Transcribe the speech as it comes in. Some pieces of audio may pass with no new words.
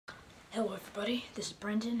Hello everybody, this is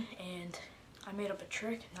Brendan, and I made up a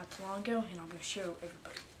trick not too long ago, and I'm going to show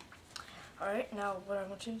everybody. Alright, now what I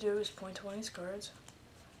want you to do is point to one of these cards.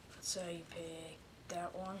 Let's say you pick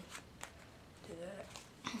that one, do that,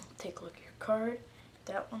 take a look at your card,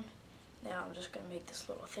 that one. Now I'm just going to make this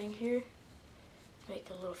little thing here, make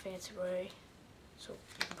it a little fancy way, so you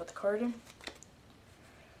can put the card in.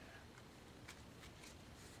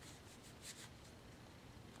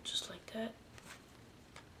 Just like that.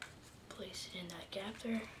 Place it in that gap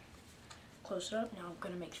there. Close it up. Now I'm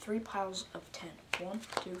going to make 3 piles of 10. 1,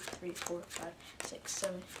 2, 3, 4, 5, 6,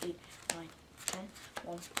 7, 8, 9, 10.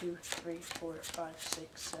 1, 2, 3, 4, 5,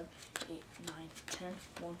 6, 7, 8, 9, 10.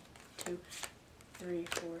 1, 2, 3,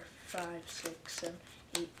 4, 5, 6, 7,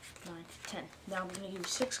 8, 9, 10. Now I'm going to give you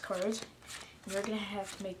 6 cards. And you're going to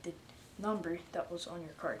have to make the number that was on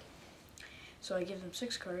your card. So I give them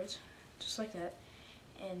 6 cards, just like that.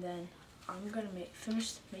 And then I'm going to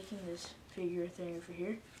finish making this figure thing over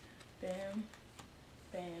here. Bam,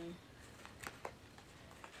 bam,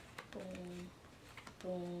 boom,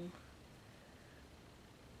 boom.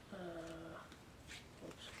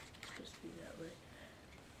 Oops, supposed to be that way.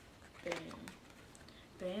 Bam,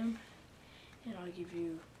 bam. And I'll give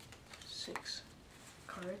you 6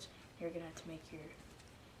 cards. You're going to have to make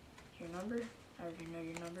your number. I already know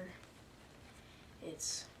your number.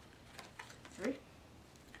 It's 3.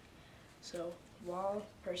 So while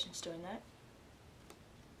the person's doing that,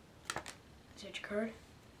 set your card.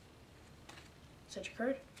 Set your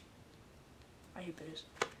card. I hope it is.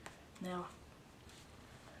 Now,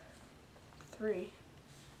 3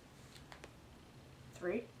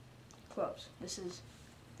 clubs.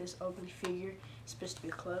 This ugly figure is supposed to be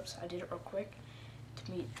clubs. I did it real quick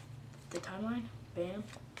to meet the timeline. Bam,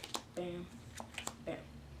 bam, bam.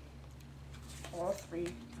 All 3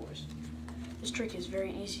 4s. This trick is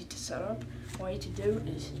very easy to set up. All you need to do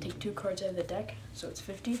is take 2 cards out of the deck, so it's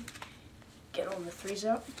 50. Get all the 3s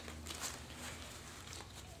out.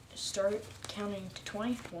 Start counting to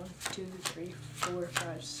 20. 1, 2, 3, 4,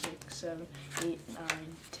 5, 6, 7, 8, 9,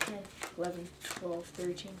 10, 11, 12,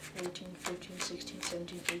 13, 14, 15, 16,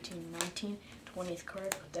 17, 18, 19. 20th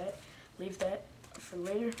card, put that. Leave that for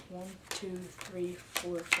later. 1, 2, 3,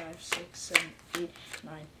 4, 5, 6, 7, 8,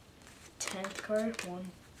 9. 10th card.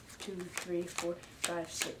 1, 2, 3, 4,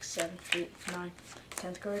 5, 6, 7, 8, 9.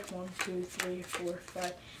 10th card. 1, 2, 3, 4,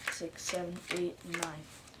 5, 6, 7, 8, 9.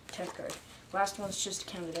 10th card. Last one's just to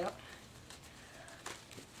count it out.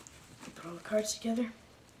 Put all the cards together,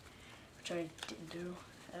 which I didn't do.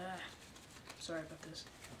 Sorry about this.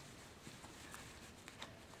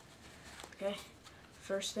 Okay,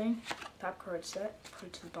 first thing, top card set, put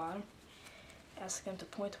it to the bottom. Ask them to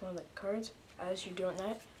point to one of the cards. As you're doing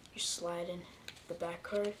that, you're sliding the back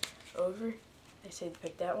card over. They say to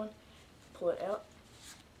pick that one, pull it out,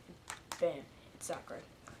 and bam, it's that card.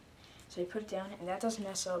 So you put it down, and that doesn't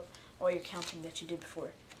mess up all your counting that you did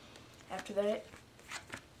before. After that,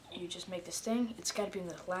 you just make this thing. It's got to be in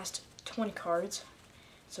the last 20 cards,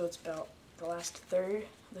 so it's about the last third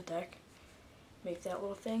of the deck. Make that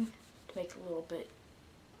little thing to make it a little bit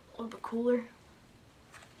cooler.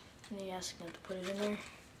 And then you ask them to put it in there.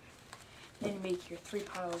 Then you make your 3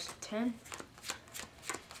 piles of 10.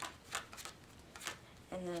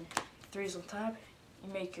 And then 3s on top.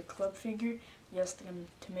 You make your club figure. You ask them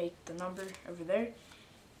to make the number over there.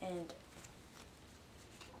 And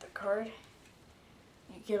the card.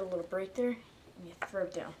 You get a little break there. And you throw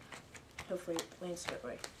it down. Hopefully it lands that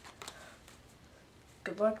way.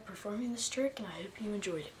 Good luck performing this trick, and I hope you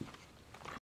enjoyed it.